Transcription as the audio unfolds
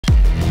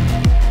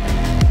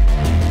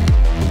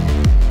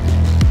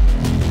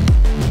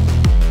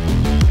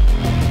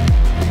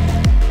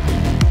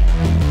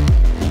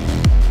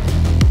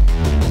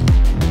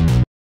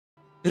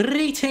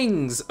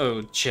Greetings,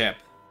 old chap.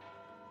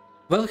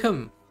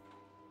 Welcome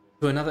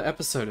to another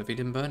episode of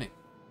Eden Burning.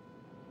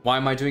 Why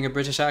am I doing a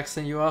British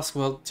accent, you ask?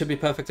 Well, to be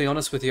perfectly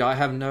honest with you, I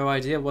have no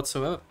idea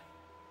whatsoever.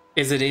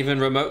 Is it even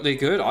remotely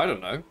good? I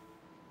don't know.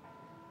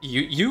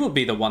 You will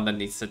be the one that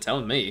needs to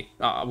tell me.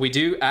 We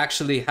do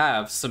actually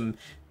have some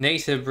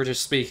native British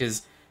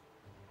speakers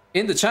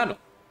in the channel.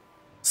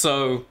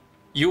 So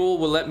you all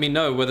will let me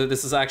know whether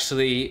this is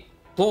actually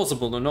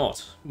plausible or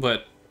not.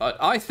 But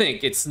I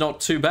think it's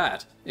not too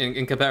bad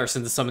in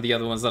comparison to some of the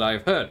other ones that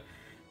I've heard.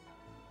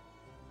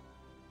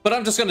 But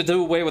I'm just going to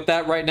do away with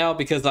that right now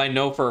because I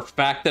know for a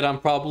fact that I'm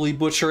probably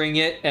butchering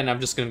it, and I'm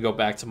just going to go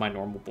back to my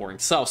normal boring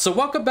self. So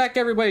welcome back,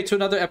 everybody, to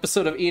another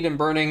episode of Eden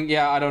Burning.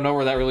 Yeah, I don't know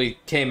where that really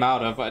came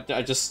out of.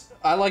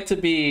 I like to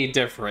be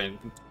different,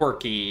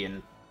 quirky,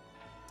 and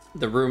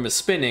the room is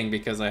spinning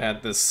because I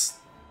had this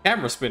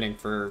camera spinning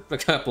for a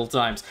couple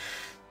times.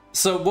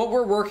 So what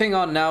we're working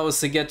on now is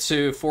to get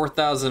to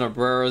 4,000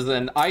 obreras,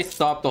 and I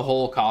stopped the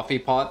whole coffee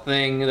pot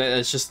thing.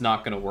 It's just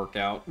not going to work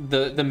out.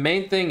 The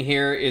main thing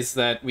here is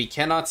that we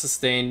cannot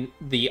sustain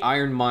the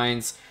iron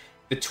mines,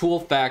 the tool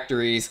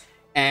factories,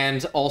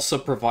 and also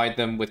provide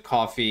them with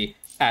coffee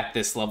at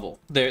this level.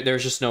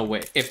 There's just no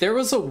way. If there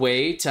was a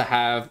way to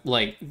have,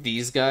 like,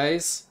 these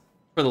guys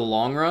for the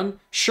long run,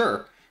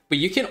 sure. But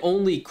you can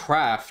only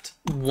craft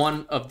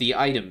one of the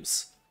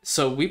items.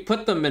 So we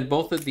put them in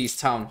both of these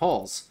town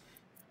halls.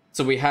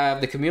 So we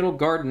have the communal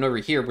garden over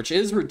here, which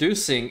is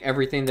reducing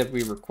everything that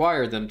we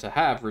require them to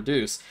have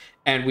reduced.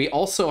 And we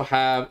also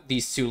have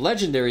these two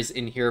legendaries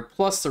in here,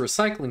 plus the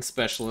recycling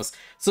specialist.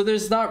 So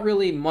there's not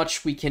really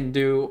much we can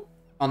do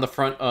on the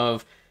front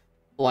of,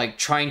 like,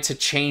 trying to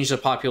change the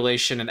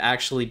population and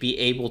actually be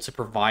able to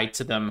provide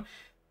to them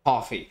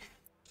coffee.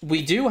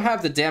 We do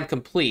have the dam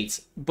complete,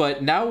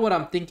 but now what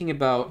I'm thinking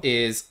about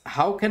is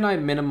how can I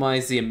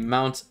minimize the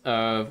amount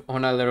of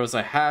jornaleros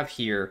I have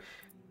here.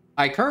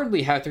 I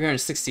currently have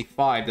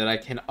 365 that I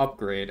can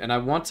upgrade, and I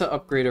want to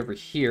upgrade over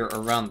here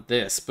around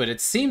this, but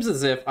it seems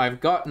as if I've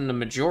gotten a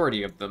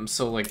majority of them.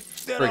 So, like,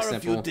 for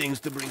example,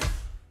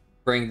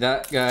 bring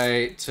that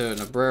guy to an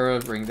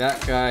obrera, bring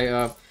that guy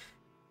up.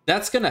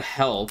 That's gonna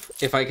help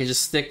if I can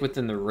just stick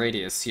within the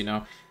radius, you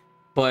know?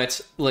 But,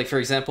 like, for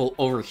example,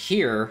 over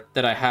here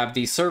that I have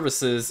these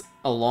services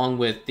along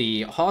with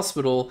the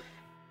hospital,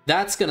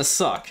 that's gonna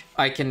suck.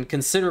 I can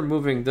consider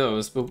moving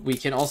those, but we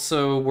can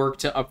also work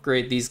to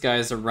upgrade these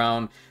guys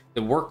around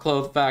the work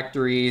cloth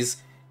factories,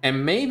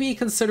 and maybe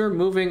consider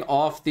moving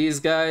off these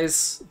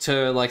guys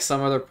to, like,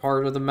 some other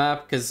part of the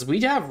map, because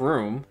we have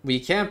room. We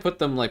can put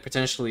them, like,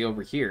 potentially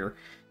over here.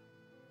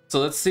 So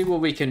let's see what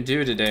we can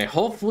do today.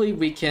 Hopefully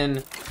we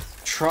can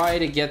try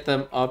to get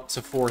them up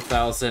to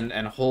 4,000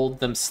 and hold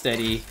them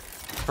steady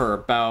for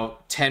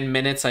about 10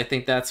 minutes. I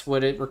think that's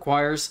what it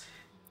requires.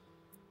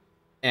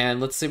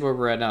 And let's see where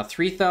we're at now.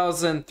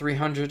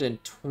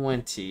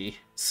 3,320.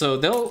 So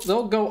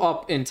they'll go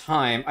up in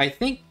time. I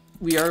think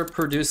we are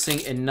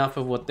producing enough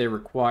of what they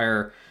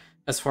require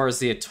as far as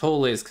the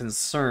atoll is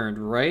concerned,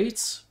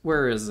 right?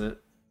 Where is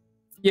it?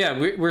 Yeah,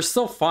 we're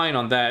still fine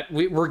on that.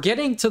 We're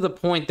getting to the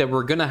point that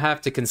we're going to have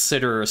to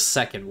consider a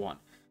second one,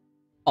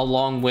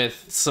 along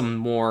with some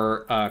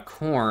more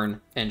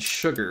corn and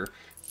sugar.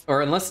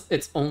 Or unless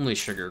it's only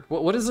sugar.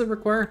 What does it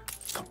require?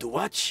 Come to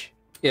watch?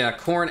 Yeah,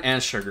 corn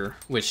and sugar,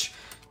 which...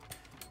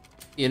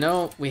 You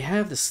know, we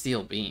have the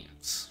steel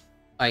beams.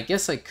 I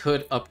guess I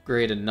could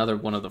upgrade another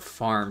one of the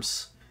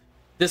farms.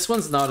 This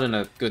one's not in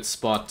a good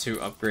spot to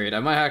upgrade. I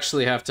might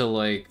actually have to,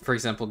 like, for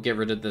example, get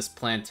rid of this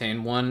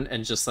plantain one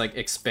and just, like,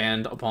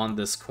 expand upon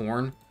this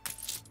corn.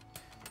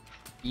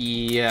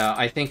 Yeah,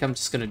 I think I'm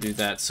just gonna do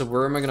that. So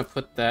where am I gonna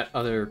put that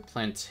other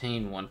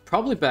plantain one?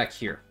 Probably back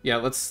here. Yeah,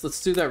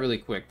 let's do that really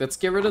quick. Let's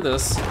get rid of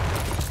this.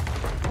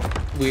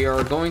 We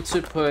are going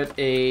to put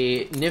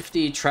a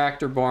nifty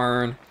tractor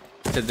barn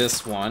to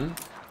this one,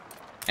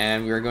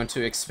 and we are going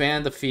to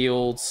expand the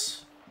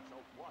fields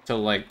to,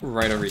 like,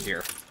 right over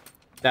here.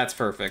 That's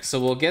perfect.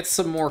 So we'll get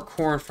some more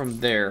corn from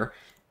there,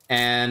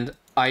 and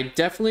I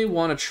definitely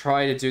want to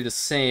try to do the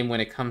same when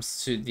it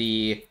comes to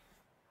the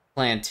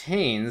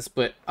plantains,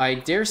 but I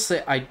dare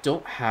say I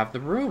don't have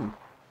the room.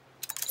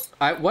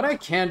 What I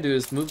can do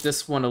is move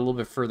this one a little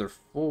bit further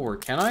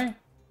forward. Can I?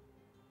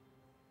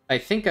 I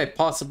think I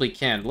possibly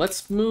can.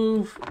 Let's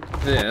move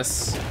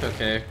this.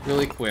 Okay,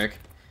 really quick.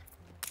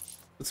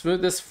 Let's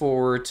move this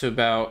forward to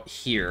about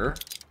here.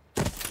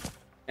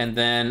 And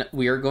then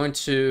we are going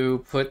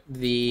to put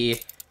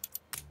the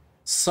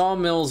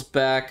sawmills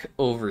back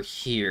over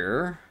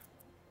here.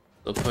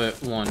 We'll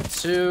put 1,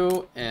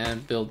 2,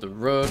 and build the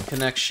road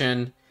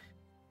connection.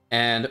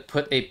 And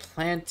put a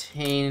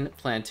plantain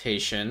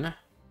plantation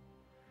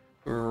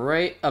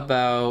right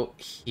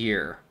about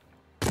here.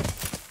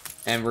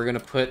 And we're going to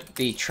put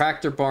the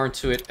tractor barn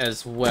to it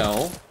as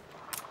well.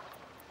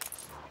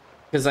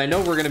 Because I know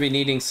we're going to be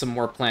needing some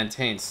more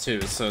plantains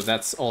too, so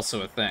that's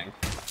also a thing.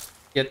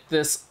 Get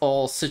this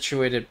all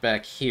situated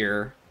back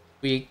here.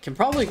 We can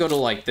probably go to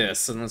like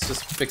this, and let's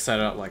just fix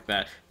that out like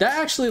that. That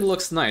actually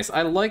looks nice.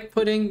 I like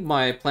putting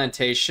my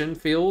plantation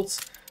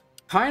fields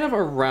kind of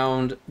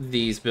around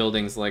these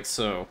buildings like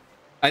so.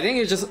 I think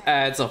it just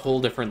adds a whole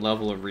different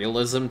level of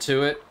realism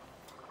to it.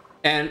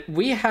 And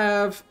we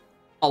have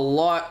a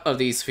lot of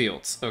these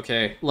fields,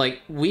 okay?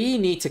 Like, we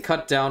need to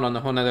cut down on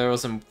the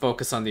Honaderos and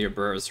focus on the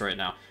Aburas right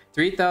now.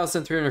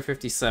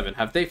 3,357.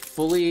 Have they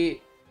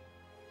fully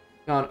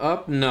gone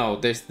up? No,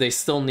 they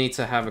still need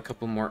to have a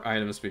couple more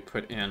items we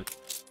put in.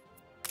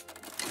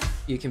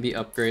 You can be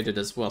upgraded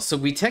as well. So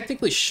we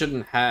technically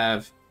shouldn't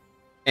have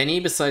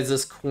any besides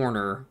this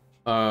corner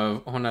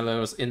of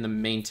Honaderos in the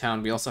main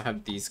town. We also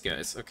have these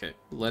guys. Okay,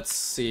 let's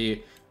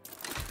see.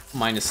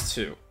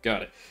 -2.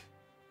 Got it.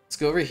 Let's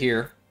go over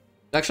here.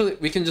 Actually,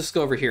 we can just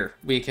go over here.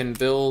 We can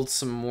build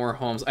some more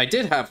homes. I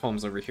did have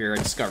homes over here. I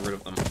just got rid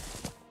of them.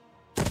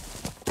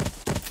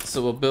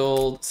 So we'll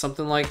build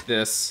something like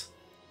this.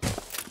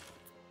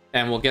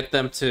 And we'll get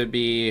them to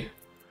be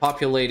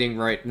populating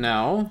right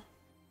now.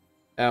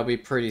 That'll be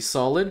pretty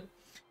solid.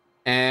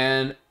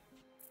 And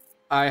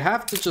I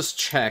have to just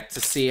check to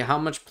see how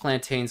much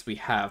plantains we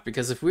have.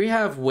 Because if we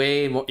have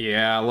way more...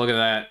 Yeah, look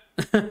at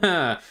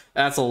that.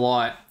 That's a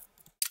lot.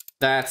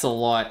 That's a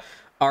lot.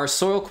 Our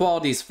soil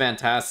quality is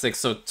fantastic.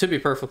 So to be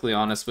perfectly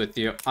honest with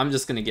you, I'm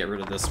just going to get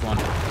rid of this one.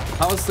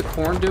 How's the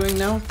corn doing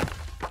now?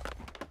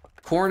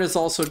 Corn is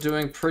also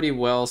doing pretty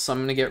well. So I'm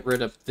going to get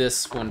rid of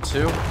this one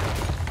too.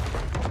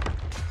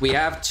 We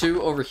have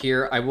 2 over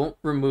here. I won't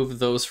remove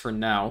those for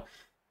now.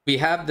 We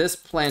have this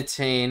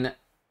plantation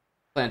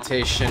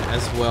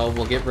as well.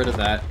 We'll get rid of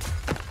that.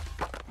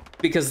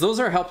 Because those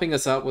are helping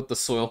us out with the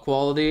soil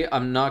quality.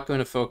 I'm not going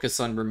to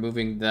focus on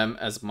removing them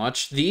as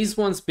much. These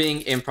ones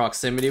being in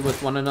proximity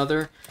with one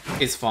another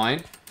is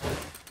fine.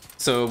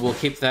 So we'll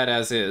keep that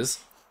as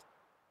is.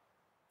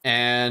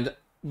 And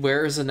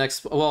where is the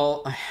next...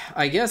 Well,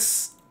 I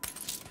guess...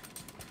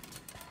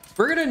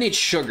 We're going to need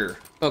sugar.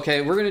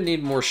 Okay, we're going to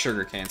need more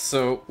sugar canes.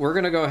 So we're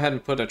going to go ahead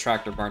and put a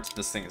tractor barn to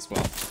this thing as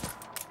well.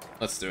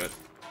 Let's do it.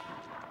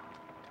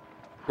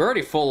 We're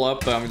already full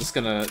up, but I'm just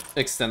going to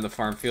extend the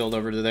farm field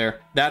over to there.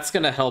 That's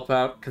going to help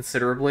out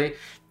considerably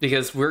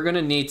because we're going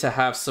to need to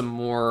have some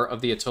more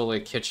of the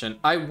Atelier kitchen.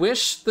 I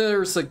wish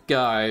there's a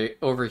guy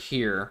over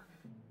here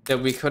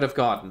that we could have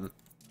gotten.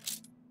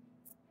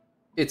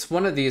 It's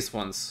one of these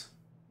ones.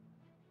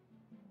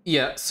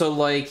 Yeah, so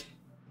like,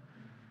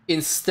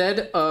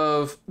 instead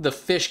of the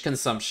fish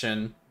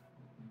consumption,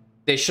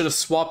 they should have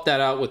swapped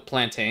that out with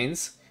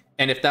plantains.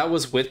 And if that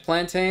was with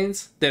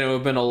plantains, then it would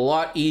have been a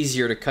lot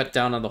easier to cut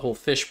down on the whole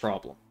fish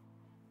problem.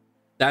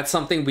 That's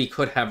something we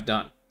could have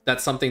done.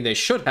 That's something they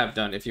should have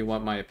done, if you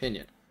want my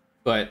opinion.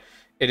 But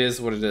it is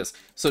what it is.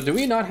 So do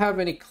we not have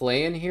any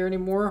clay in here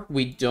anymore?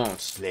 We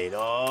don't.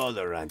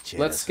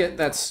 Let's get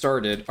that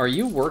started. Are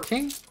you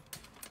working?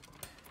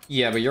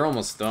 Yeah, but you're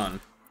almost done.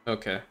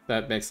 Okay,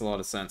 that makes a lot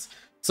of sense.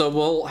 So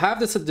we'll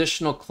have this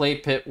additional clay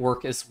pit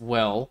work as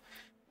well.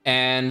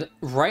 And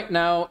right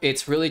now,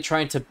 it's really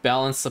trying to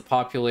balance the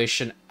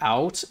population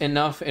out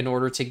enough in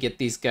order to get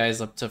these guys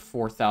up to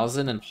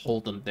 4,000 and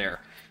hold them there.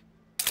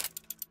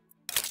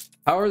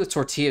 How are the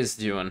tortillas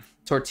doing?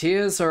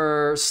 Tortillas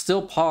are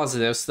still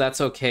positive, so that's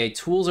okay.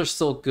 Tools are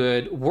still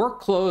good. Work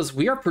clothes,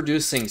 we are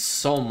producing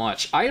so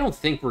much. I don't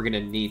think we're going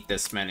to need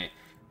this many.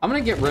 I'm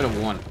going to get rid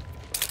of one.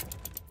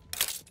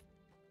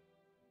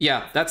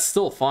 Yeah, that's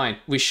still fine.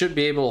 We should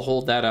be able to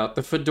hold that out.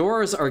 The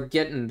fedoras are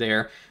getting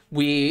there.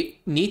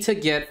 We need to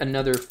get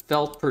another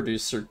felt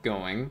producer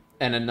going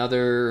and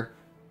another...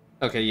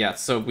 Okay, yeah,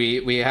 so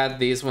we had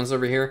these ones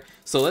over here.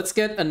 So let's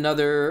get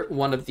another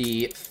one of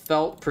the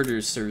felt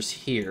producers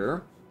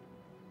here.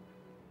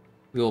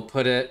 We'll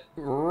put it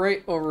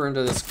right over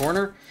into this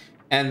corner.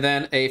 And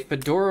then a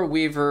fedora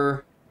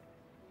weaver...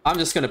 I'm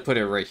just going to put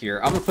it right here.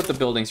 I'm going to put the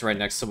buildings right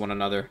next to one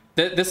another.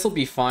 This will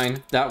be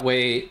fine. That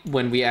way,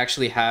 when we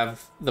actually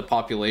have the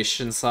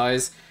population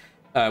size,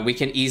 we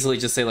can easily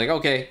just say, like,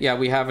 okay, yeah,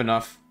 we have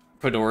enough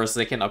fedoras.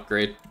 They can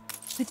upgrade.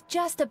 With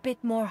just a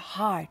bit more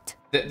heart.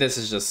 This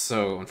is just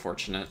so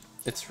unfortunate.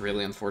 It's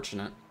really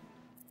unfortunate.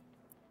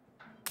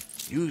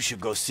 You should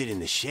go sit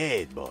in the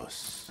shade,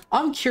 boss.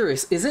 I'm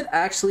curious, is it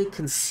actually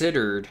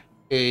considered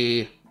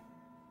a...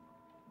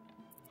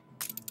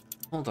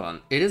 Hold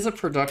on. It is a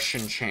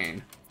production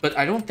chain. But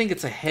I don't think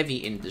it's a heavy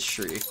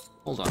industry.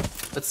 Hold on.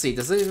 Let's see.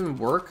 Does it even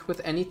work with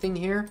anything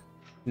here?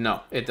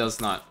 No, it does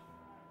not.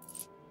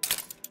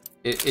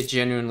 It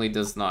genuinely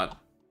does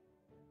not.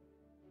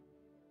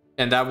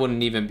 And that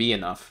wouldn't even be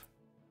enough.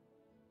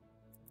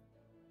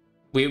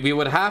 We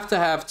would have to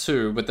have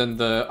 2, but then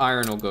the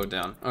iron will go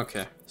down.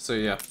 Okay, so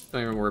yeah,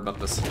 don't even worry about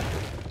this.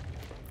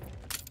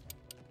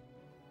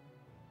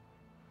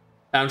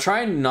 I'm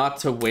trying not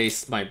to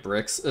waste my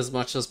bricks as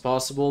much as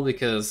possible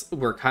because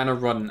we're kind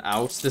of running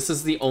out. This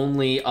is the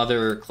only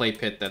other clay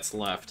pit that's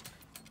left.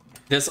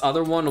 This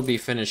other one will be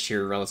finished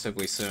here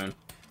relatively soon.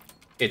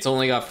 It's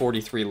only got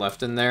 43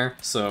 left in there,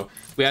 so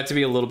we have to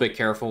be a little bit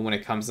careful when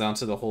it comes down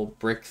to the whole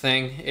brick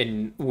thing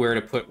and where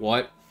to put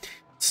what.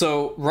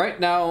 So right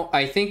now,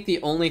 I think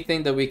the only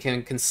thing that we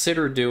can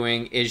consider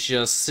doing is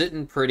just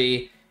sitting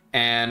pretty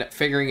and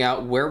figuring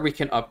out where we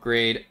can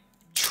upgrade.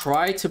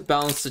 Try to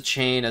balance the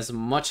chain as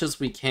much as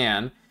we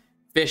can.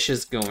 Fish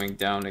is going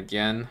down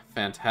again.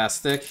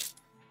 Fantastic.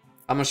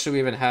 How much do we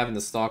even have in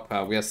the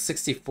stockpile? We have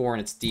 64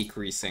 and it's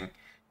decreasing.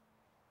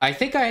 I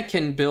think I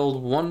can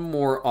build one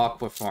more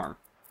aqua farm.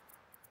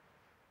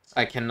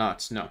 I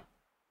cannot, no.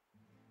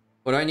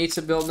 What do I need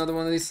to build another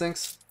one of these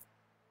things?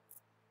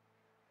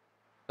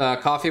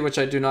 Coffee, which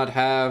I do not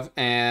have,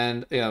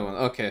 and the other one.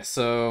 Okay,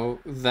 so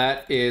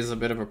that is a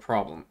bit of a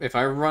problem. If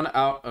I run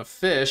out of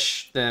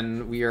fish,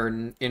 then we are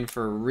in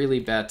for a really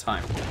bad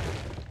time.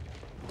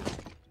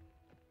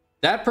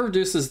 That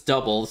produces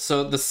double,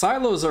 so the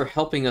silos are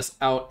helping us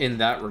out in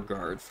that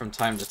regard from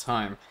time to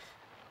time.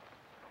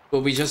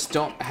 But we just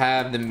don't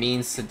have the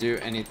means to do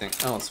anything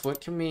else. What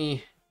can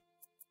we...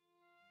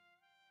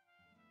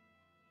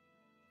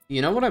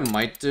 You know what I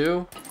might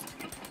do?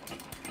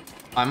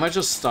 I might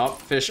just stop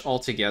fish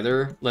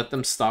altogether, let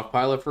them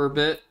stockpile it for a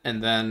bit,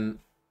 and then,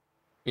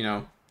 you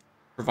know,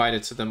 provide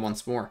it to them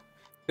once more.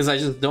 Because I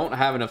just don't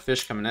have enough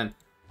fish coming in.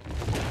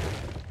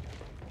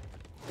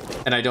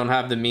 And I don't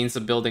have the means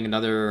of building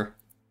another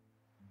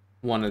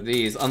one of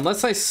these.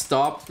 Unless I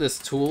stop this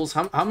tools.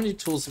 How many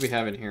tools do we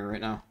have in here right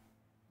now?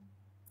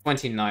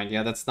 29.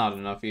 Yeah, that's not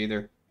enough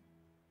either.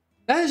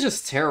 That is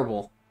just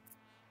terrible.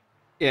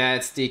 Yeah,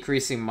 it's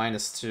decreasing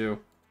 -2.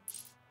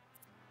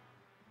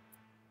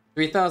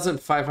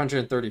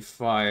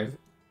 3,535.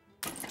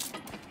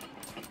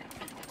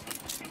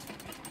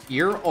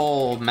 You're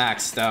all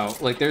maxed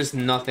out. Like, there's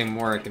nothing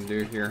more I can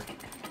do here.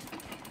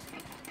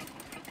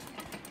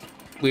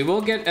 We will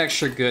get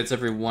extra goods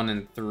every 1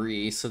 in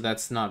 3, so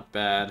that's not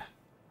bad.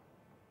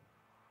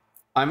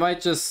 I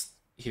might just...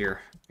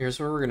 Here's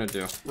what we're gonna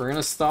do. We're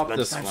gonna stop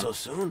this one. So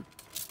soon?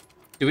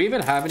 Do we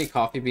even have any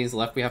coffee beans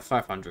left? We have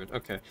 500.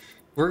 Okay.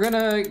 We're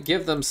gonna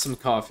give them some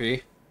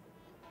coffee.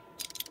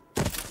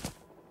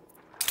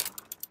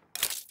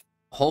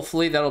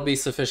 Hopefully that'll be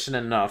sufficient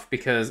enough,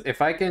 because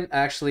if I can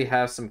actually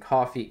have some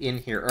coffee in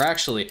here, or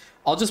actually,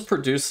 I'll just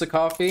produce the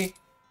coffee.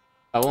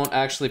 I won't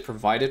actually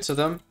provide it to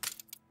them.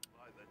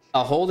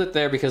 I'll hold it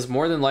there because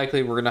more than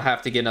likely we're going to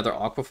have to get another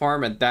aqua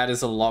farm, and that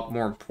is a lot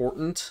more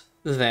important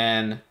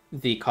than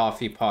the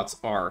coffee pots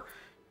are,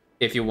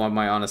 if you want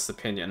my honest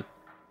opinion.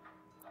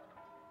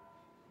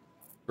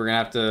 We're going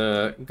to have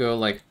to go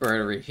like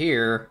right over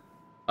here,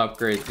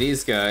 upgrade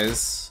these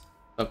guys,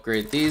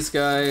 upgrade these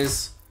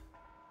guys.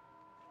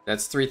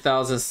 That's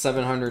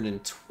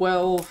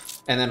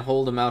 3,712, and then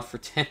hold them out for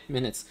 10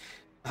 minutes.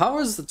 How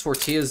is the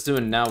tortillas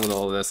doing now with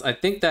all of this? I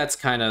think that's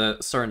kind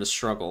of starting to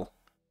struggle.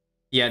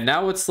 Yeah,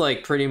 now it's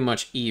like pretty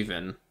much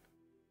even.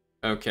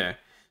 Okay,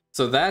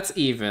 so that's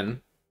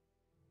even,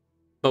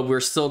 but we're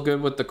still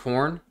good with the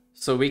corn.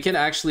 So we can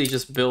actually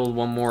just build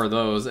one more of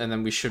those, and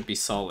then we should be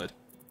solid.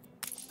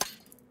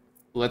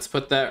 Let's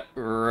put that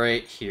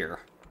right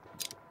here.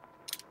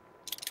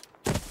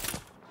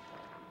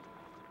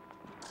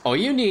 Oh,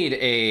 you need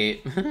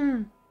a...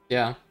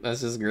 Yeah,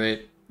 that's just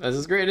great. That's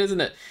just great, isn't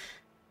it?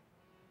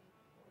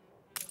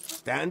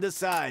 Stand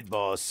aside,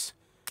 boss.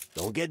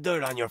 Don't get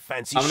dirt on your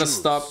fancy I'm gonna shoes.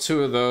 stop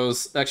 2 of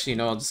those. Actually,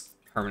 no, I'll just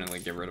permanently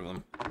get rid of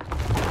them.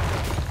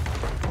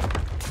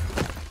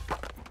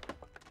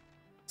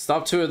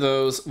 Stop 2 of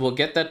those. We'll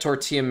get that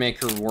tortilla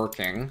maker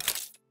working.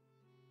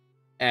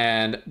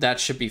 And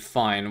that should be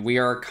fine. We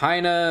are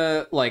kind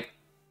of, like,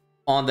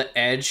 on the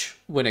edge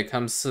when it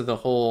comes to the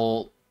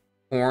whole...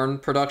 corn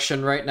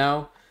production right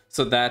now,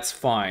 so that's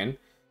fine.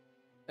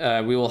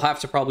 We will have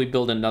to probably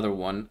build another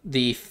one.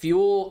 The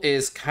fuel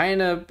is kind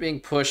of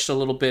being pushed a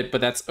little bit, but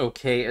that's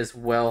okay as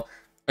well.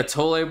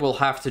 Atole will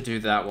have to do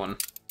that one.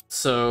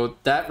 So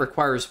that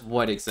requires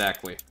what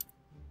exactly?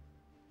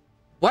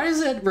 Why does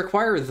it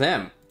require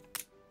them?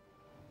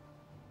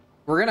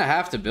 We're gonna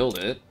have to build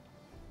it.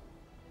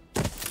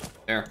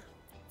 There.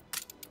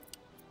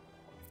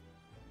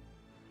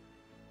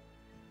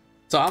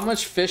 So how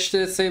much fish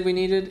did it say we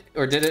needed?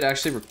 Or did it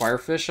actually require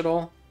fish at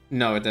all?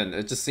 No, it didn't.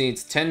 It just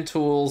needs 10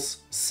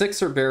 tools,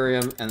 6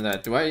 herbarium, and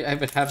that. Do I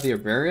even have the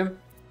herbarium?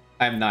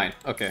 I have 9.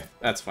 Okay,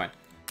 that's fine.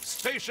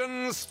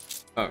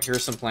 Stations! Oh,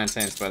 here's some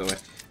plantains, by the way.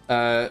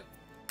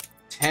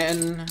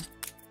 10, 1,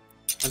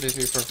 2,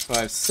 3, 4,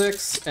 5,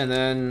 6, and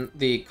then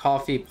the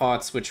coffee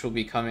pots, which will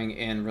be coming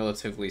in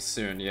relatively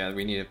soon. Yeah,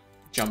 we need to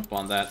jump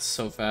on that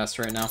so fast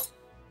right now.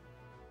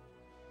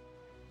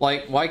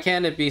 Like, why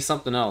can't it be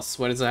something else?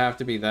 Why does it have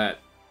to be that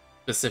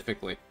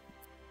specifically?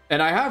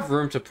 And I have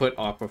room to put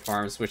aqua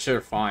farms, which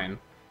are fine.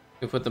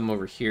 We put them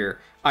over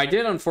here. I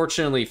did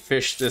unfortunately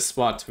fish this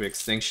spot to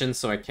extinction,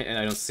 so I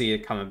don't see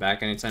it coming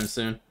back anytime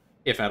soon,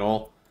 if at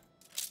all.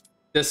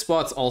 This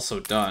spot's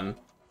also done.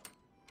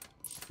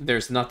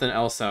 There's nothing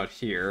else out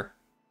here.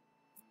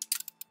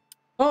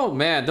 Oh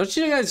man, don't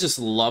you guys just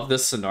love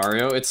this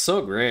scenario? It's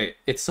so great.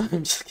 It's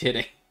I'm just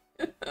kidding.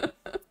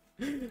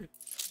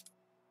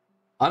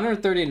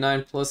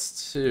 139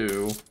 plus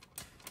 2.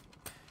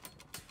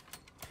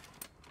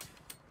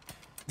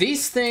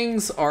 These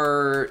things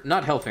are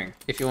not helping,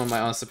 if you want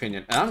my honest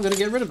opinion. And I'm going to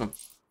get rid of them.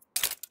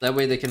 That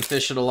way they can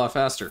fish it a lot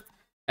faster.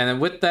 And then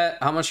with that,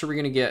 how much are we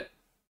going to get?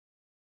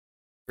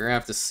 We're going to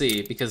have to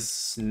see,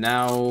 because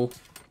now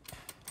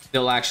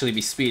they'll actually be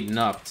speeding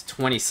up to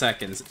 20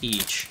 seconds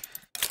each.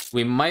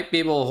 We might be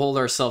able to hold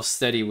ourselves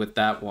steady with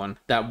that one.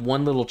 That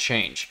one little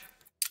change.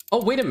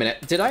 Oh, wait a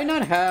minute. Did I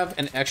not have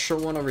an extra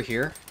one over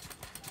here?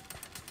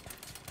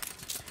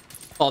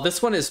 Oh,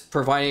 this one is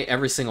providing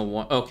every single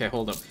one. Okay,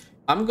 hold up.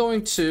 I'm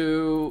going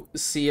to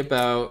see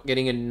about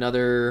getting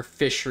another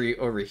fishery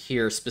over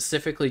here,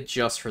 specifically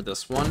just for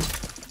this one.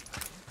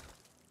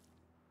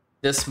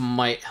 This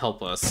might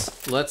help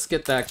us. Let's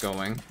get that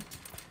going.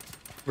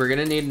 We're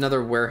gonna need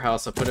another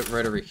warehouse. I'll put it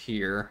right over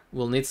here.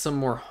 We'll need some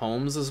more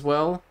homes as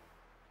well.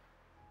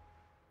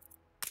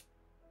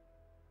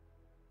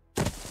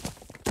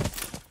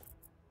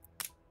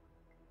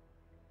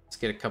 Let's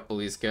get a couple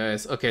of these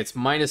guys. Okay, it's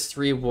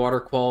 -3 water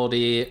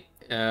quality.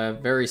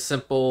 Very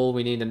simple.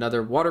 We need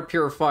another water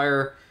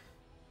purifier,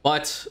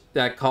 but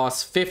that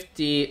costs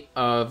 50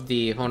 of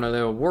the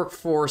Honolulu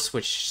workforce,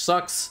 which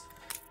sucks.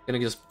 Gonna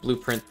just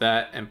blueprint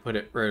that and put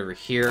it right over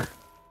here.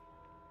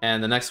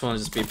 And the next one will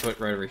just be put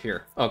right over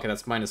here. Okay,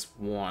 that's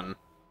 -1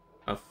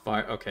 of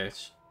 5. Okay.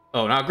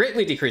 Oh, now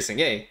greatly decreasing.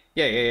 Yay.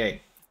 Yay, yay,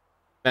 yay.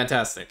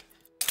 Fantastic.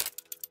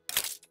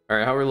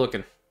 Alright, how are we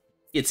looking?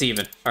 It's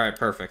even. Alright,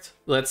 perfect.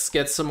 Let's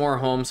get some more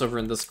homes over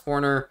in this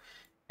corner,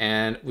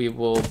 and we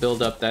will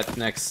build up that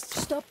next...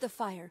 Stop the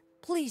fire.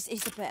 Please,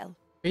 Isabel.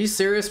 Are you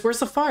serious? Where's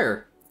the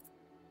fire?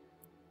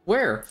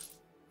 Where?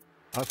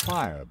 A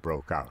fire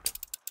broke out.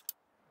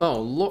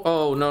 Oh,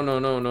 oh, no, no,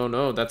 no, no,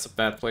 no. That's a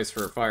bad place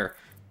for a fire.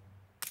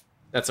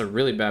 That's a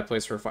really bad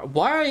place for a fire.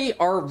 Why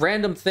are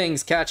random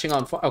things catching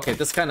on fire? Okay,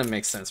 this kind of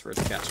makes sense for it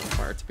to catch on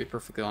fire, to be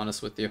perfectly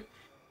honest with you.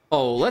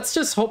 Oh, let's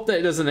just hope that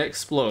it doesn't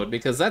explode,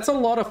 because that's a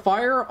lot of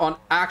fire on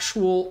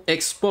actual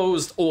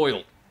exposed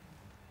oil.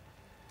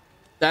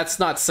 That's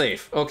not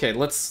safe. Okay,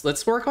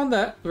 let's work on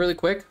that really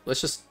quick.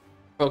 Let's just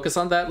focus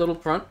on that little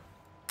front.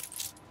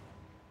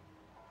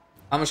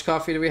 How much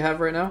coffee do we have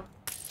right now?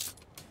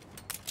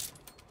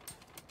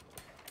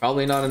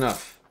 Probably not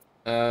enough.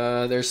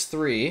 There's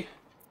 3.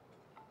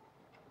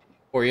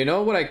 Or you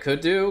know what I could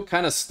do?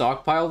 Kind of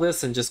stockpile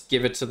this and just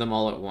give it to them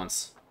all at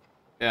once.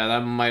 Yeah,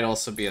 that might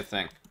also be a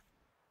thing.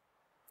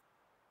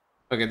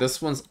 Okay,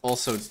 this one's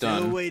also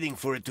done. Still waiting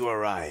for it to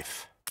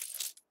arrive.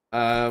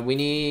 We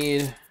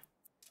need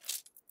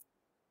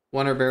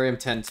 1 herbarium,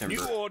 10 timber.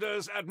 New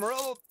orders,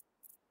 Admiral.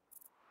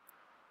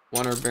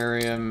 1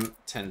 herbarium,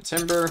 10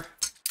 timber.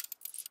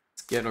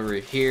 Let's get over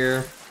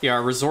here. Yeah,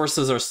 our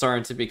resources are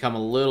starting to become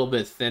a little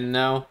bit thin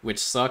now, which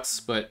sucks,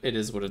 but it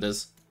is what it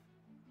is.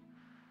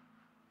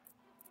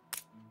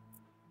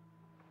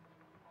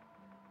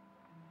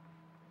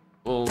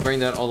 We'll bring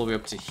that all the way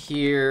up to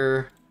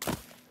here.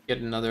 Get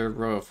another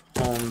row of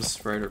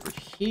homes right over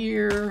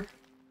here.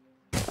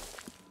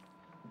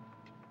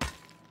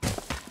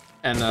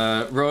 And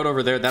the road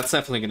over there, that's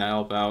definitely going to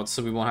help out,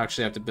 so we won't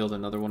actually have to build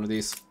another one of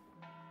these.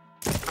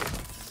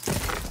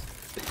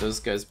 Get those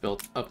guys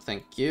built up,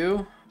 thank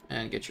you.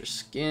 And get your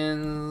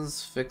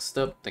skins fixed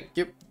up, thank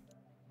you.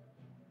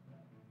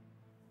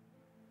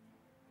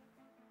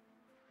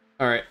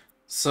 Alright,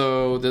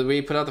 so did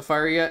we put out the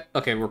fire yet?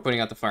 Okay, we're putting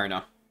out the fire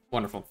now.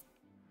 Wonderful.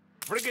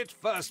 Frigate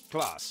first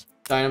class.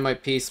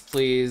 Dynamite piece,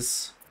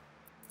 please.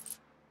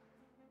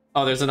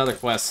 Oh, there's another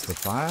quest. The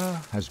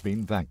fire has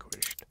been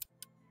vanquished.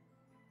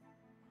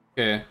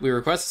 Okay, we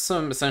requested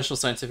some essential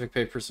scientific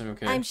papers.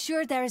 Okay. I'm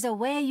sure there is a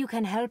way you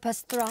can help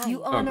us thrive.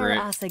 You honor great.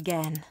 us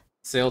again.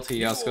 Sail to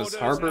Yasko's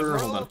harbor.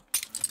 Hold on.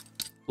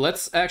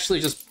 Let's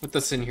actually just put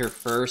this in here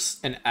first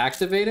and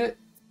activate it.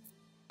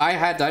 I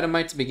had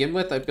dynamite to begin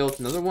with. I built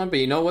another one, but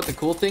you know what the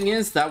cool thing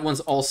is? That one's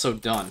also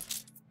done.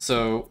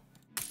 So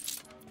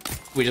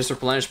we just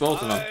replenish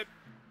both of them.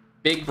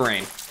 Big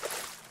brain.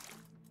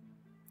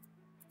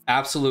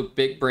 Absolute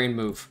big brain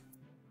move.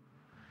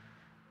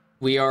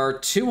 We are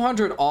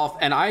 200 off,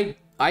 and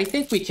I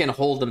think we can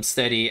hold them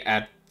steady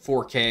at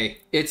 4K.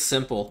 It's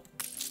simple.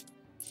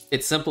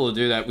 It's simple to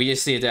do that. We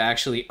just need to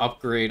actually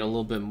upgrade a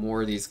little bit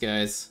more of these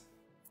guys.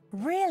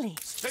 Really?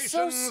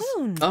 So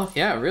soon? Oh,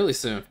 yeah, really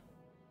soon.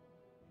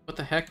 What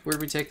the heck? Where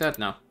did we take that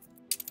now?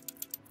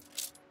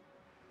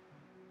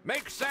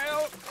 Make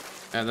sail.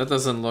 Yeah, that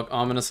doesn't look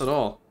ominous at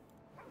all.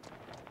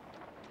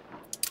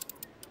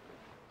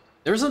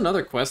 There's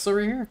another quest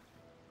over here.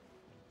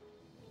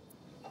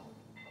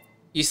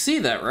 You see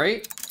that,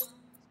 right?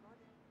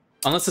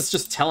 Unless it's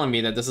just telling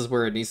me that this is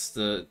where it needs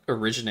to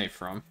originate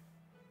from.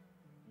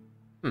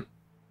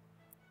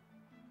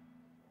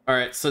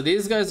 Alright, so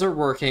these guys are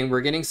working.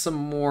 We're getting some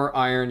more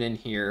iron in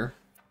here.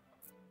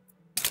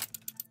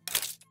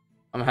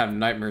 I'm gonna have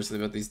nightmares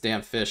about these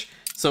damn fish.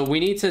 So we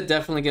need to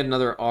definitely get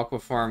another aqua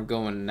farm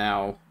going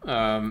now.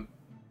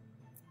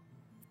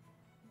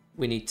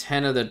 We need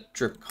 10 of the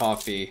drip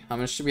coffee. How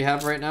much do we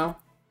have right now?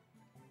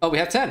 Oh, we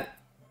have 10.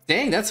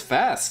 Dang, that's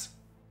fast.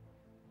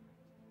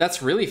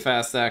 That's really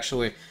fast,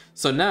 actually.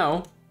 So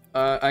now,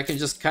 I can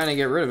just kind of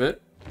get rid of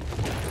it.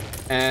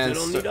 And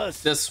start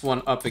this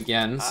one up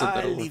again. So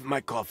I'll leave my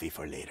coffee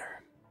for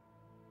later.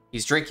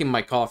 He's drinking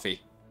my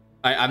coffee.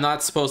 I'm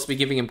not supposed to be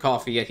giving him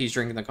coffee, yet he's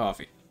drinking the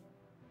coffee.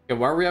 Okay,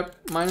 why are we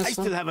up -1? I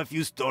still have a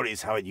few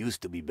stories how it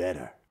used to be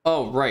better.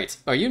 Oh, right.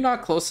 Are you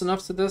not close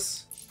enough to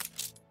this?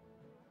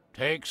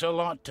 Takes a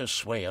lot to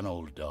sway an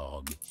old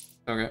dog.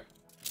 Okay.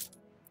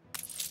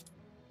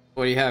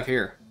 What do you have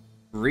here?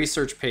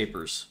 Research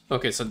papers.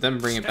 Okay, so then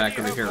bring it back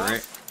over here,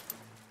 right?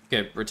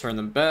 Okay, return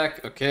them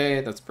back.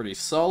 Okay, that's pretty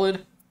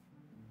solid.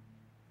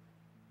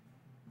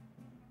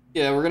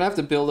 Yeah, we're gonna have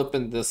to build up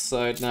in this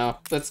side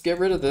now. Let's get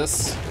rid of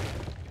this.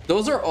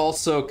 Those are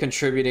also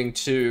contributing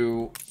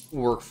to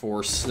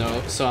workforce.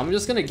 No, so I'm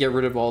just gonna get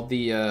rid of all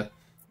the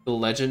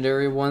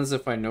legendary ones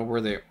if I know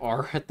where they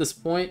are at this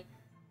point.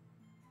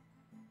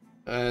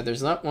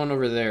 There's not one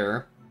over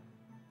there.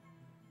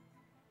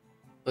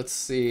 Let's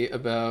see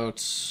about...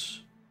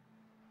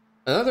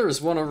 I thought there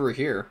was one over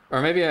here.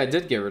 Or maybe I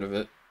did get rid of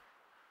it.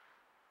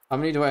 How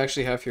many do I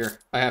actually have here?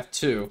 I have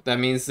 2. That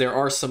means there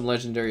are some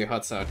legendary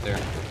huts out there.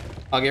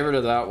 I'll get rid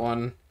of that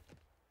one.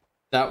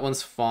 That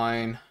one's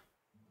fine.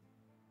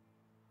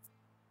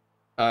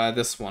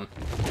 This one.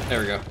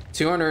 There we go.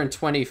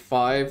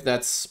 225.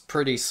 That's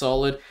pretty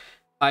solid.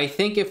 I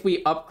think if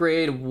we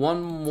upgrade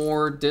one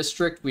more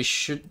district, we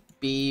should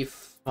be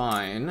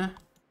fine.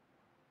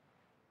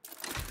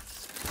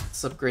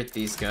 Let's upgrade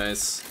these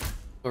guys.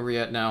 Where are we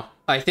at now?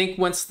 I think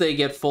once they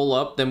get full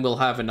up, then we'll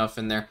have enough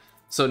in there.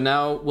 So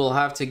now we'll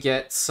have to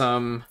get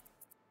some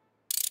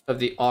of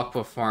the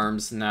aqua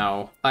farms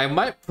now. I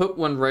might put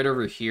one right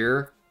over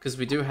here, because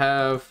we do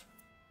have...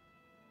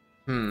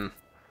 One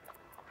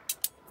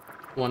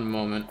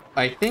moment.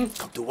 I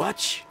think To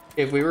watch.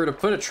 if we were to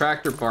put a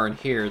tractor barn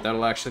here,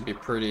 that'll actually be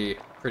pretty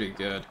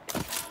good.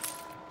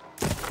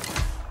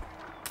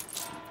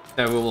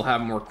 That we will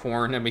have more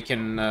corn and we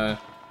can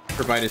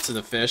provide it to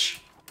the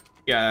fish.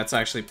 Yeah, that's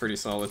actually pretty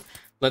solid.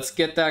 Let's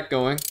get that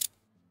going.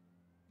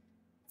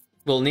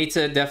 We'll need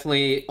to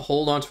definitely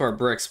hold on to our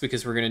bricks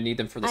because we're going to need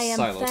them for the silos.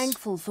 I am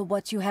thankful for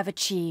what you have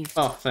achieved.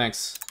 Oh,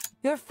 thanks.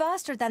 You're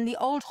faster than the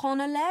old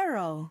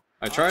Honolero.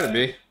 I try to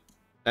be.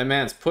 That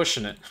man's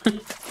pushing it.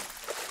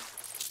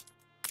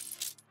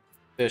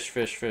 Fish.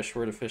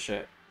 Where the fish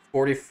at?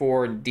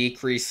 44,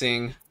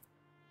 decreasing.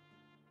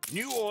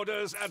 New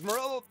orders,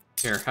 Admiral.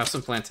 Here, have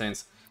some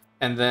plantains.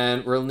 And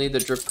then we'll need the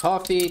drip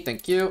coffee.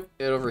 Thank you.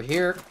 Get over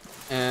here.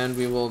 And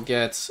we will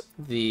get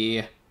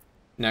the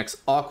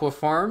next aqua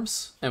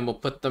farms. And we'll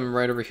put them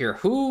right over here.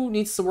 Who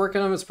needs to work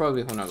on them? It's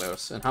probably one of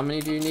those. And how many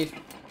do you need?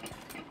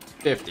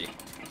 50.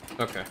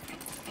 Okay.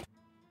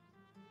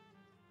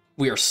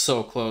 We are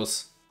so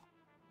close.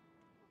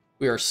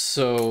 We are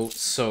so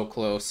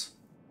close.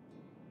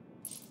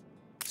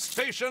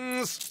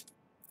 Stations.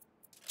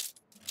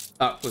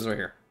 Ah, it was right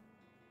here.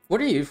 What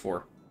are you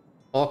for?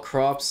 All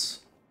crops.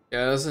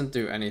 Yeah, it doesn't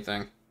do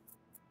anything.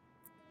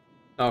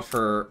 Not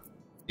for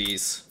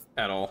these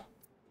at all.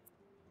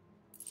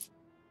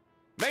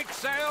 Make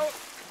sail.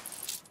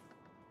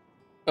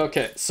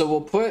 Okay, so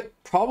we'll put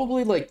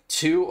probably like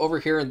 2 over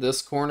here in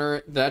this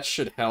corner. That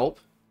should help.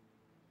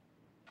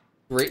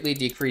 Greatly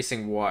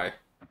decreasing Y.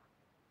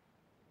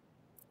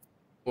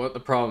 What the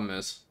problem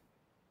is.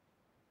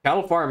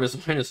 Cattle farm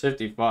is minus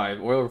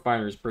 55. Oil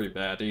refinery is pretty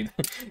bad, dude.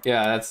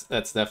 Yeah,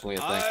 that's definitely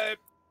a thing.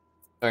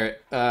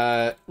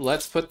 Alright,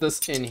 let's put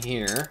this in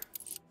here.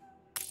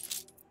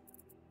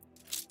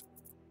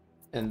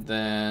 And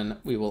then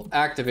we will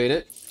activate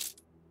it.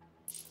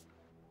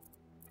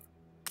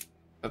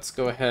 Let's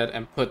go ahead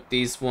and put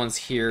these ones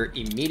here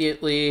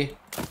immediately.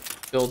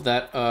 Build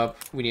that up.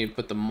 We need to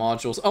put the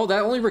modules. Oh,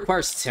 that only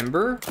requires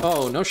timber?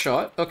 Oh, no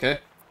shot. Okay.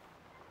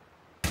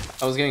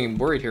 I was getting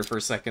worried here for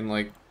a second.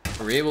 Like,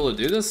 are we able to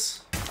do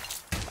this?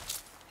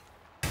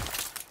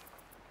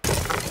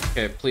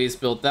 Okay, please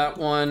build that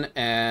one.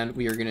 And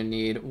we are going to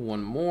need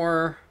one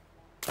more.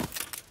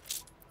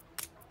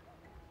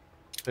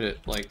 Put it,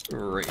 like,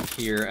 right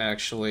here,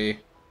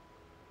 actually.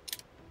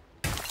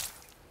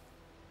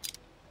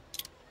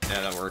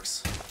 Yeah, that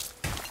works.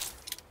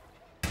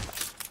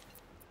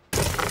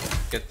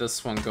 Get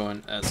this one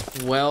going as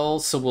well.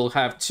 So we'll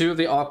have 2 of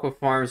the aqua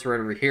farms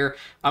right over here.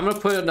 I'm going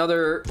to put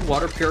another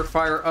water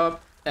purifier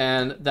up,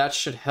 and that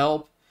should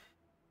help.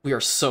 We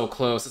are so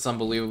close. It's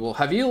unbelievable.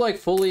 Have you, like,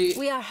 fully...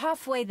 We are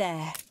halfway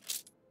there.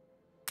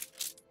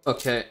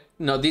 Okay.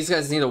 No, these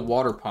guys need a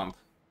water pump.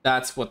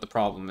 That's what the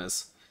problem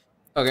is.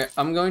 Okay,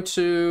 I'm going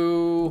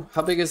to...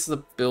 How big is the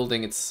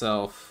building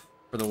itself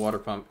for the water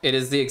pump? It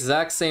is the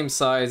exact same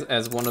size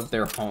as one of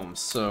their homes.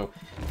 So,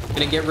 I'm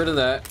going to get rid of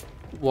that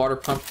water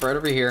pump right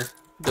over here.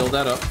 Build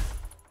that up.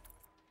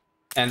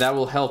 And that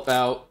will help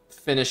out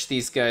finish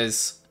these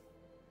guys.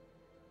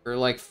 We're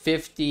like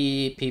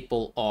 50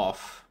 people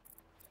off.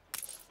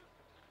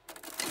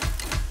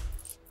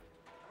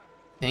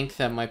 I think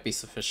that might be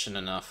sufficient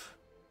enough.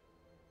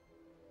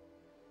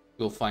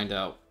 We'll find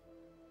out.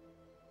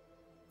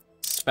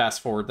 Let's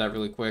fast forward that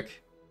really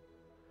quick.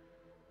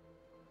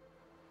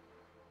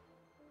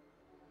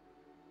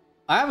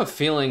 I have a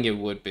feeling it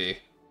would be.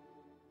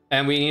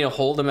 And we need to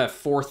hold them at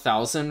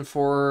 4,000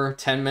 for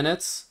 10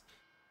 minutes.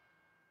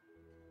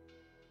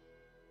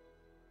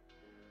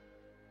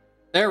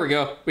 There we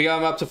go. We got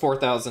them up to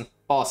 4,000.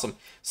 Awesome.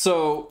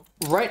 So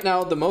right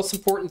now, the most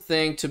important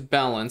thing to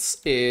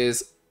balance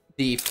is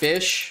the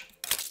fish,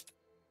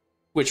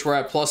 which we're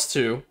at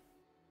 +2.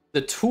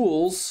 The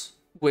tools,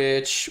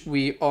 which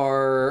we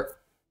are...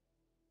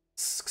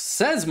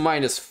 says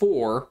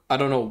 -4. I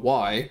don't know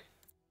why.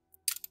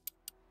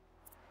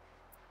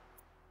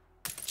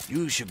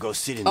 You should go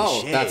sit in the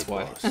shade. Oh, that's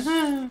why. boss.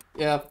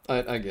 Yeah,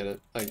 I get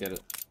it. I get it.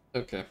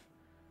 Okay.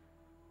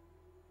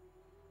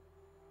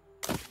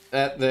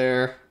 That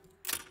there.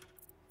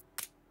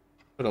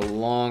 Put a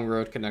long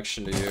road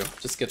connection to you.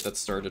 Just get that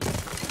started.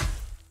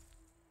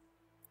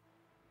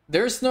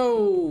 There's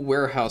no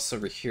warehouse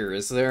over here,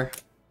 is there?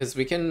 Because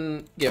we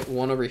can get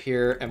one over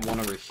here and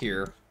one over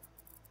here.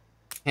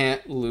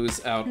 Can't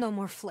lose out. No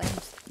more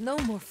flames. No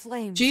more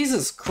flames.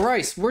 Jesus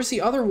Christ, where's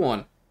the other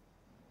one?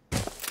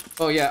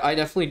 Oh yeah, I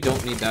definitely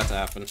don't need that to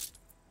happen.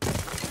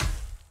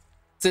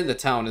 It's in the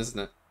town, isn't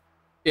it?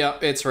 Yeah,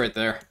 it's right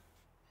there.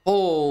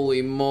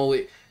 Holy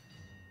moly.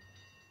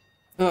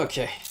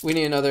 Okay, we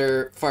need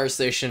another fire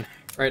station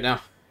right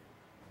now.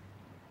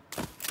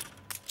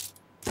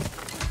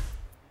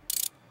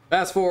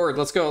 Fast forward,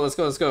 let's go, let's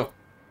go, let's go.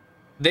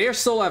 They are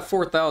still at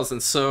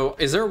 4,000, so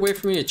is there a way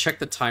for me to check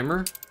the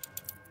timer?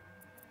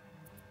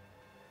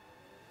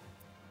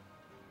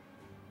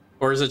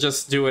 Or is it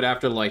just do it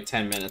after like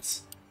 10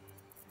 minutes?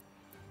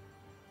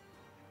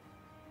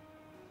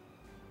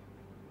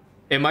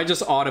 It might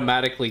just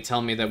automatically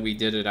tell me that we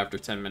did it after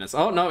 10 minutes.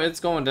 Oh, no, it's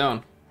going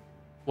down.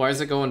 Why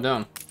is it going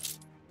down?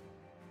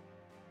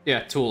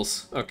 Yeah,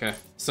 tools. Okay,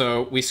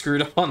 so we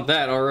screwed up on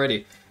that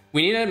already.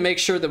 We need to make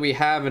sure that we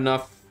have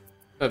enough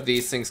of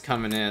these things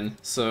coming in.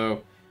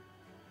 So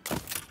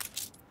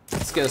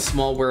let's get a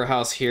small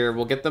warehouse here.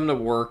 We'll get them to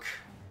work.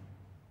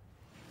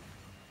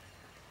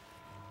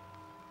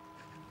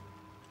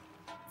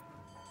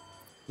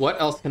 What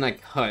else can I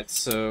cut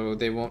so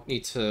they won't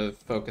need to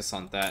focus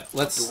on that?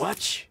 Let's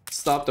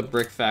stop the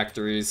brick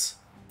factories.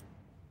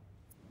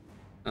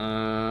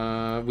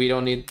 We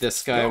don't need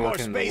this guy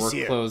working the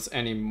work clothes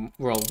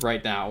well,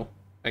 right now,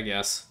 I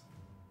guess.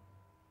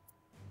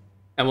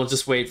 And we'll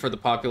just wait for the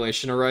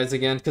population to rise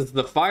again, because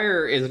the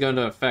fire is going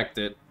to affect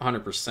it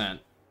 100%.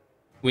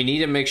 We need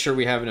to make sure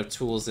we have enough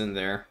tools in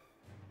there.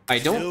 I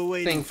don't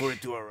think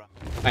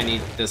I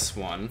need this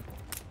one.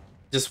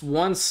 Just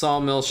one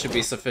sawmill should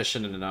be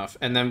sufficient enough,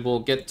 and then we'll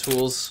get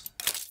tools.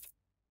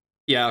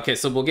 Yeah, okay,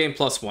 so we'll gain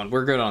 +1.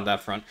 We're good on that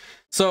front.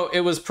 So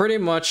it was pretty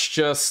much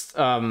just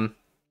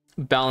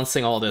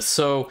balancing all this.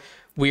 So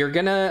we are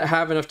gonna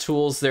have enough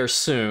tools there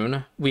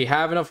soon. We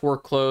have enough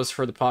work clothes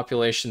for the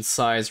population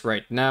size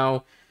right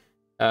now.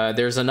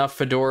 There's enough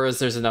fedoras,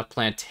 there's enough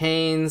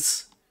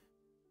plantains.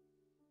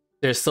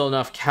 There's still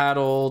enough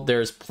cattle,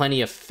 there's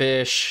plenty of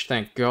fish,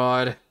 thank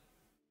God.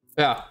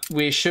 Yeah,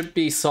 we should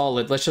be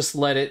solid. Let's just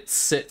let it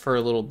sit for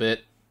a little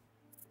bit.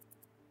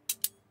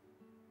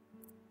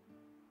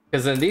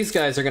 Because then these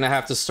guys are going to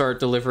have to start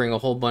delivering a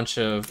whole bunch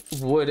of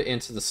wood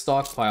into the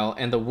stockpile,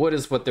 and the wood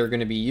is what they're going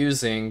to be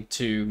using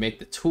to make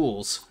the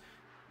tools.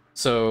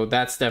 So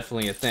that's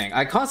definitely a thing.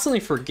 I constantly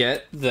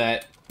forget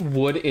that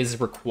wood is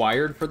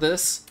required for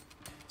this,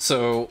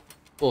 so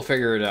we'll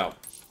figure it out.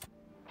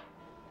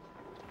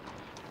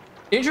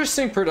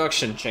 Interesting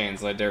production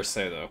chains, I dare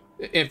say, though.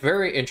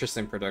 Very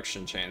interesting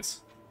production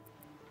chains.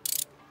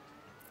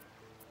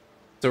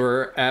 So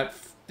we're at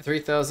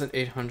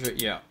 3,800,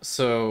 yeah.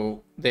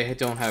 So they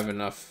don't have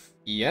enough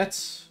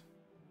yet?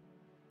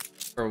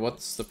 Or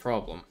what's the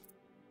problem?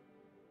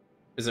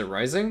 Is it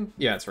rising?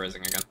 Yeah, it's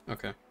rising again.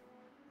 Okay.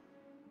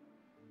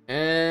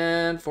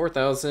 And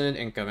 4,000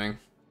 incoming.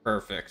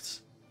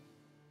 Perfect.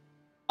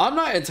 I'm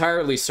not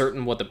entirely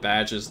certain what the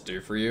badges do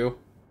for you.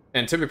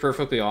 And to be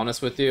perfectly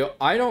honest with you,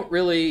 I don't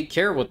really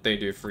care what they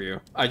do for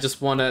you. I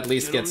just want to at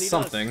least get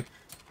something,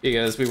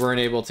 because we weren't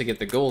able to get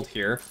the gold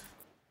here.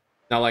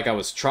 Not like I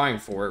was trying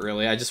for it,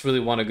 really. I just really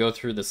want to go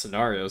through the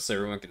scenarios so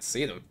everyone can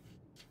see them.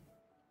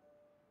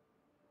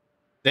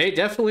 They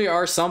definitely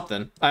are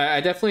something.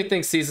 I definitely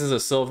think Seasons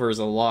of Silver is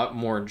a lot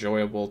more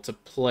enjoyable to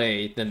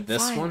play than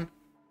this one.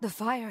 The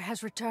fire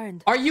has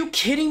returned. Are you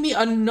kidding me?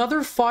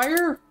 Another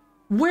fire?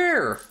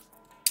 Where?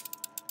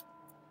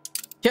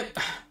 Get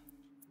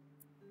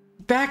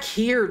back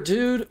here,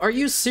 dude. Are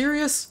you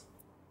serious?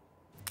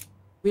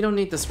 We don't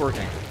need this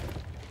working.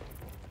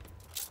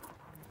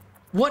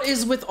 What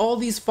is with all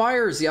these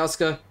fires,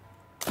 Yaska?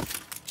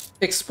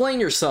 Explain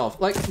yourself.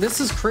 Like, this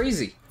is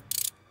crazy.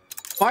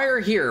 Fire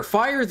here,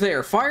 fire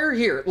there, fire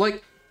here.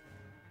 Like,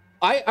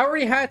 I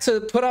already had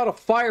to put out a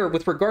fire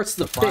with regards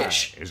to the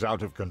fish. Fire is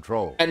out of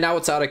control. And now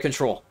it's out of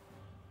control.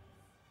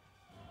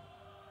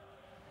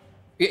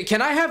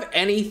 Can I have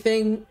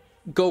anything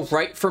go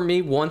right for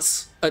me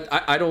once?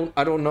 I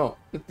don't know.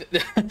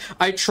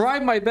 I try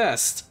my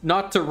best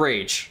not to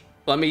rage,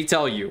 let me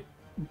tell you.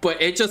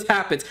 But it just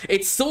happens.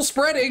 It's still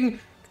spreading.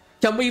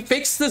 Can we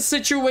fix the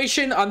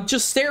situation? I'm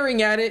just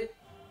staring at it.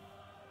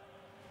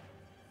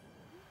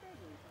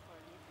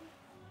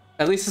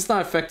 At least it's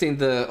not affecting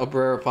the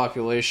Obrera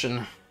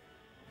population.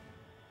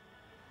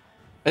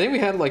 I think we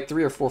had like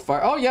 3 or 4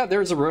 fire. Oh yeah,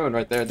 there's a ruin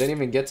right there. They didn't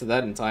even get to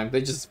that in time.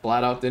 They just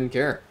flat out didn't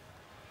care.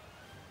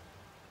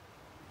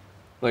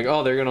 Like,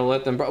 oh, they're gonna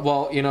let them...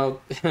 Well, you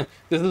know,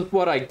 this is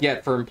what I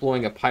get for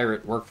employing a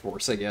pirate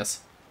workforce, I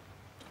guess.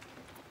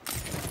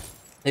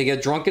 They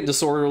get drunk and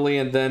disorderly,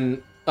 and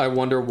then I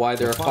wonder why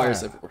there are The fires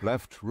fire everywhere.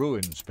 left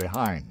ruins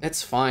behind.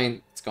 It's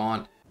fine. It's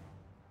gone.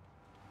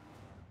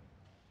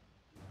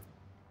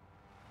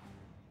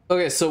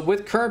 Okay, so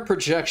with current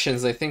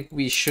projections, I think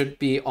we should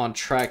be on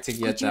track to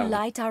get Could you that one.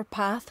 light our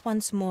path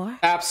once more?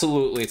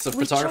 Absolutely. It's a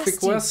We photography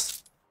trust you.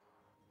 quest.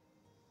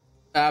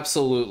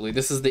 Absolutely.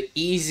 This is the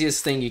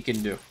easiest thing you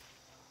can do.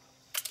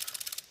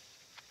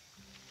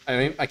 I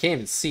mean, I can't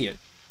even see it.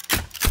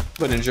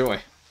 But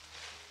enjoy.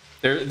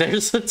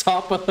 There's the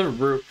top of the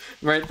roof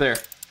right there.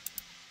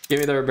 Give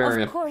me the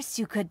herbarium. Of course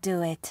you could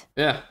do it.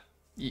 Yeah.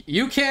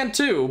 You can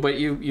too, but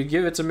you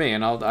give it to me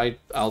and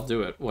I'll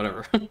do it.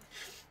 Whatever.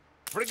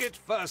 Frigate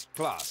first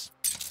class.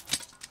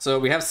 So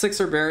we have 6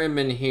 herbarium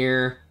in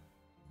here.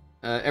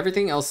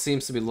 Everything else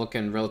seems to be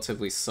looking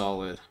relatively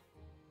solid.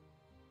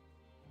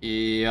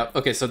 Yep.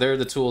 Okay, so there are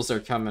the tools that are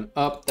coming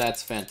up.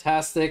 That's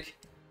fantastic.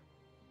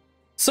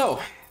 So,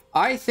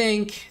 I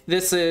think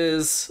this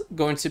is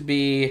going to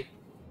be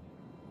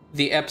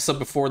the episode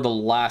before the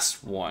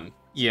last one.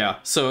 Yeah,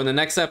 so in the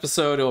next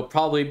episode, it'll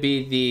probably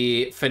be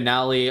the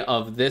finale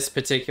of this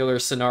particular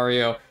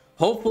scenario.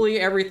 Hopefully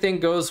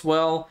everything goes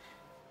well.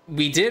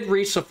 We did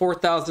reach the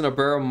 4,000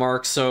 herbarium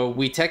mark, so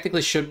we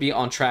technically should be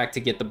on track to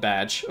get the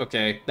badge.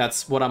 Okay,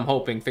 that's what I'm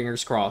hoping,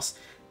 fingers crossed.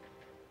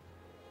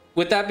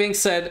 With that being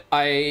said,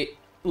 I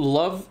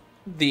love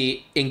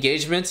the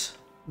engagement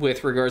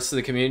with regards to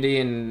the community,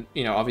 and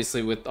you know,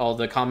 obviously with all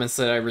the comments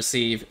that I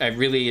receive, I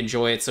really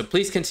enjoy it. So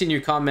please continue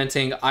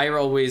commenting. I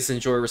always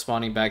enjoy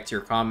responding back to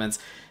your comments.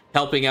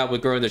 Helping out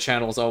with growing the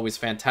channel is always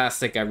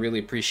fantastic. I really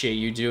appreciate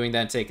you doing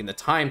that and taking the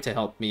time to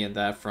help me in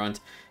that front.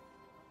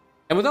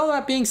 And with all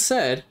that being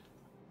said,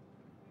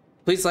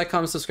 please like,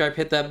 comment, subscribe,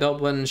 hit that bell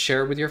button,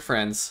 share it with your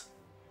friends,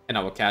 and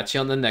I will catch you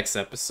on the next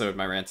episode,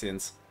 my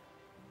Rantians.